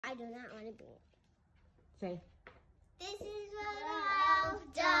I do not want to be. Say. This is what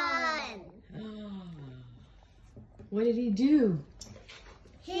I've done. What did he do?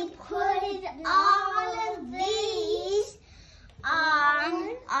 He put all of these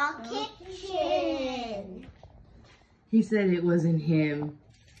on our kitchen. He said it wasn't him.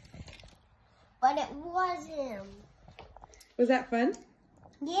 But it was him. Was that fun?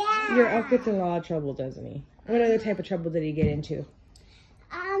 Yeah. Your elf gets in a lot of trouble, doesn't he? What other type of trouble did he get into?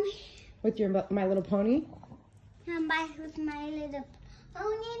 With your My Little Pony? With My Little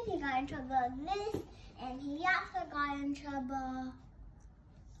Pony, he got in trouble with this, and he also got in trouble.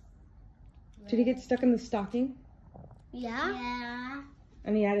 Did he get stuck in the stocking? Yeah. Yeah.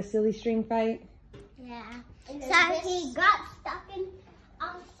 And he had a silly string fight? Yeah. So he got stuck in a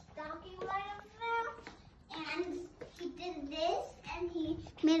stocking right over there, and he did this, and he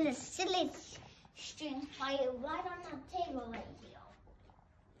made a silly string fight right on the table right here.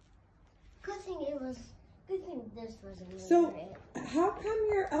 Good thing this wasn't So, how come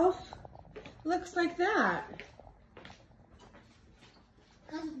your elf looks like that?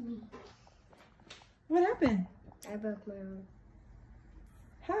 Because of me. What happened? I broke my arm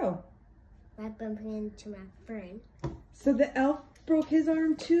How? by bumping into my friend. So the elf broke his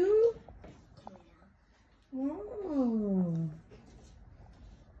arm too? Whoa.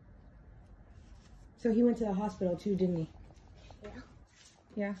 So he went to the hospital too, didn't he? Yeah.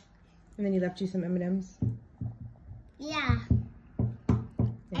 Yeah. And then he left you some M&Ms? Yeah.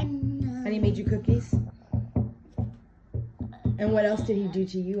 And he made you cookies? And what else did he do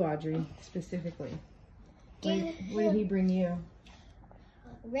to you, Audrey, specifically? What did he bring you?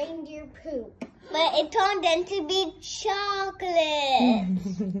 Reindeer poop. But it turned into be chocolate.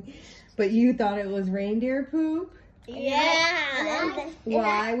 But you thought it was reindeer poop? Yeah.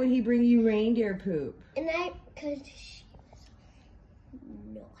 Why would he bring you reindeer poop? Because she was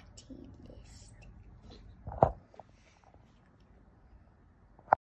naughty.